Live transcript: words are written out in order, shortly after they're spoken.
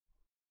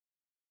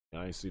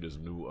I ain't see this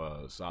new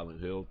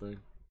Silent Hill thing.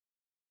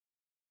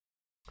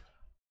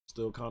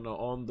 Still kind of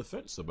on the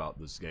fence about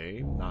this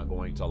game, not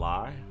going to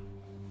lie.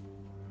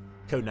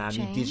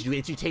 Konami Digital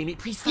Entertainment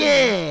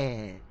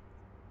presents.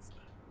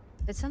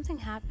 Did something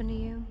happen to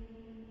you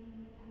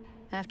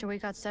after we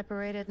got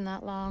separated in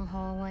that long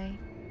hallway?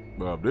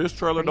 Well, if this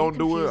trailer don't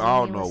do it, I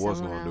don't know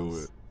what's gonna do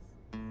it.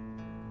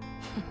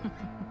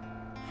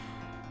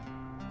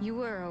 You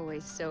were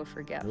always so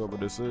forgetful. Whoever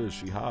this is,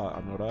 she hot.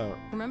 I know that.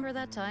 Remember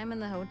that time in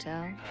the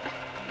hotel?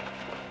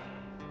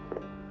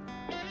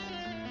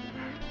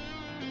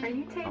 Are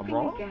you taping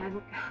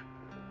again?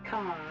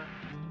 Come on.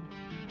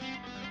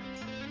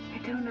 I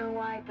don't know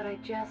why, but I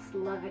just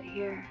love it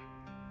here.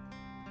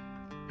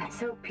 It's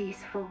so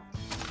peaceful.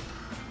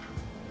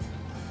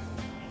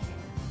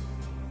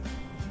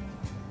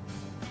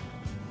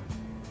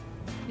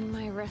 In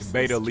my restless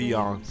Beta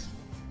Leon. dreams,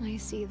 I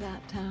see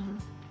that town.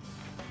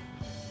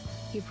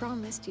 You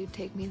promised you'd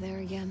take me there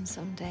again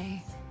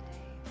someday,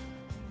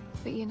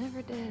 but you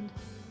never did.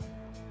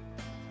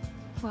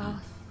 Well,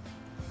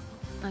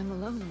 I'm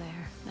alone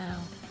there now,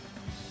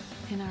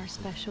 in our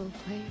special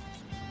place.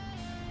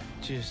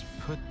 Just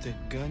put the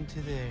gun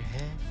to their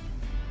head.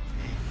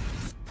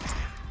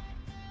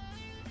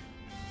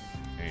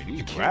 Man,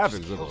 these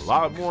graphics look a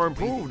lot more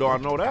improved, though. I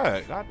know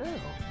that. Goddamn.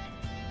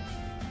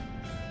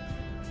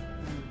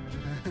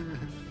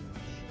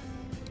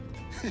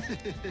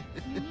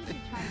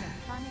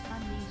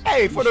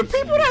 Hey, for the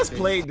people that's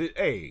played,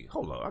 hey,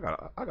 hold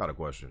up, I got a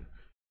question.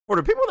 For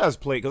the people that's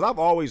played, because I've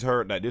always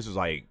heard that this is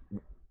like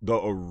the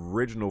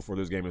original for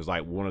this game is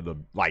like one of the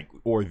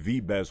or the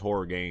best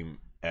horror game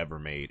ever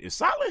made. Is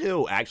Silent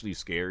Hill actually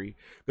scary?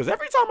 Because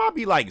every time I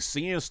be like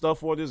seeing stuff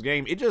for this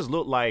game, it just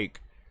looked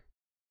like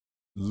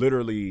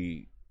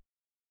literally,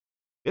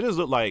 it just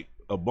looked like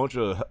a bunch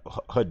of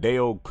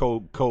Hideo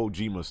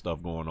Kojima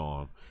stuff going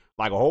on.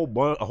 Like a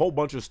whole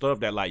bunch of stuff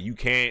that like you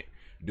can't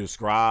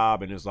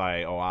describe, and it's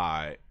like, oh,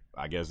 I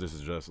guess this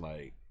is just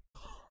like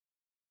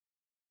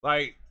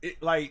is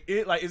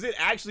it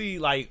actually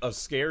like a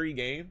scary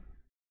game,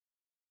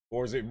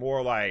 or is it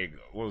more like,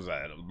 what was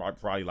that?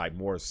 Probably like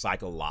more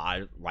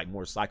psychological,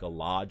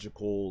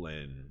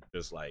 and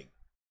just like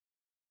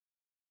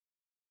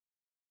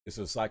it's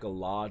a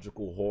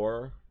psychological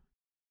horror.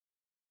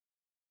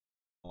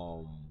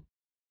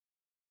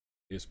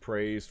 It's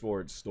praised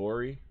for its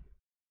story.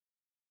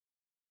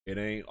 It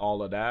ain't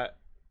all of that.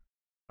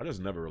 I just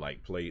never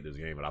like played this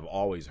game, but I've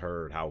always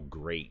heard how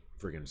great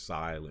freaking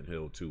Silent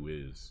Hill 2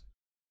 is.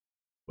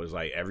 But it's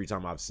like every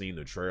time I've seen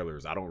the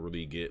trailers, I don't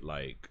really get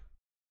like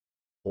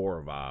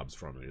horror vibes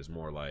from it. It's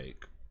more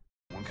like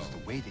because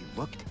the way they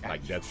looked at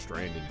like Death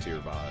Stranding tier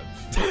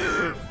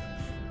vibes.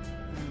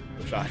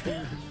 Which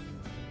I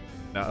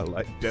not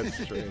like Death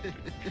Stranding.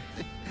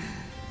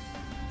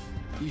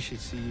 You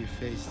should see your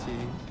face, T.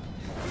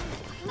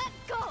 Let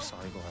go! I'm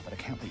sorry, Laura, but I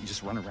can't let you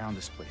just run around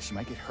this place. You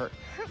might get hurt.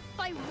 Hurt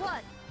by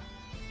what?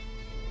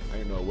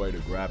 Ain't no way the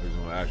graphics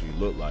gonna actually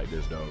look like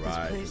this though,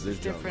 right? This place is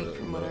different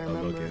from what I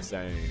remember. Look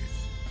insane.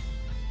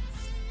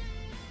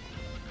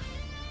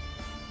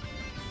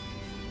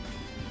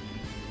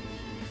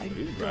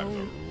 These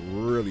graphics are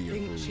really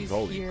improved.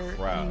 Holy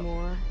crap.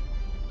 Anymore.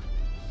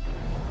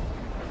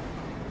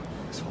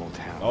 This whole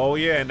town. Oh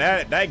yeah, and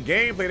that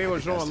gameplay they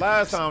were showing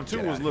last time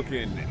too was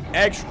looking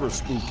extra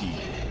spooky.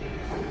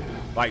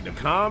 Like the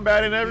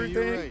combat and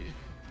everything. Yeah, right.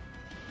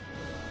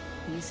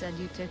 You said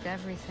you took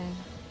everything,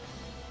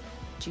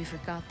 but you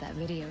forgot that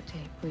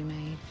videotape we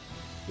made.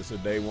 It's a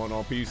day one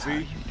on PC. How do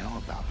you know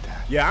about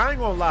that? Yeah, I ain't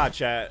gonna lie,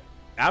 chat.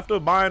 After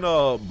buying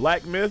a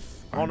Black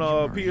Myth on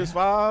a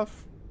PS5,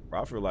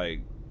 I feel like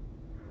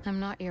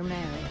I'm not your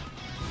Mary.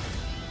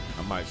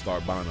 I might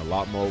start buying a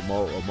lot more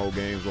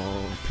games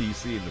on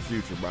PC in the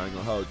future, but I ain't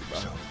gonna hold you, bro.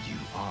 So you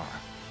are.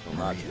 Don't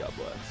lie to y'all,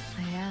 boys.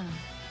 I am.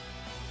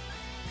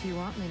 If you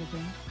want me to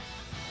be.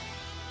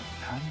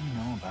 How do you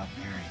know about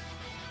Mary?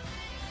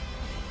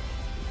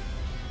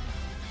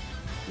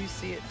 You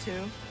see it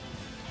too?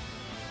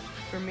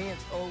 For me,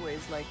 it's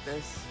always like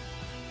this.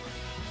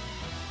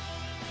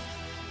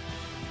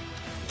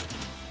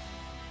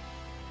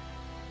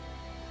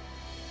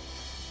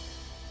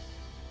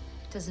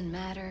 Doesn't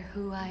matter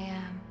who I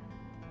am.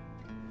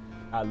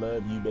 I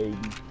love you, baby.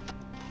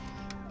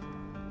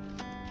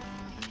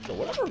 So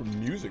whatever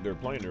music they're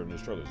playing during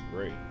this trailer is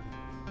great.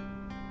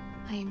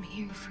 I am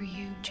here for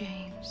you,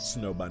 James.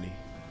 Snow Bunny.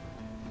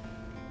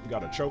 You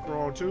got a choker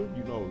on too?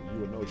 You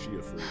would know she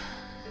a freak.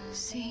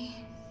 See?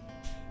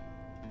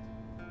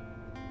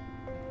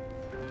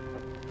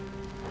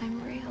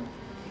 I'm real.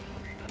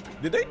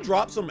 Did they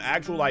drop some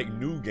actual like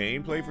new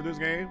gameplay for this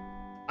game?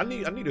 I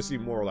need to see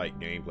more like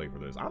gameplay for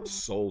this. I'm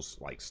so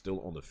like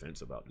still on the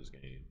fence about this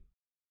game.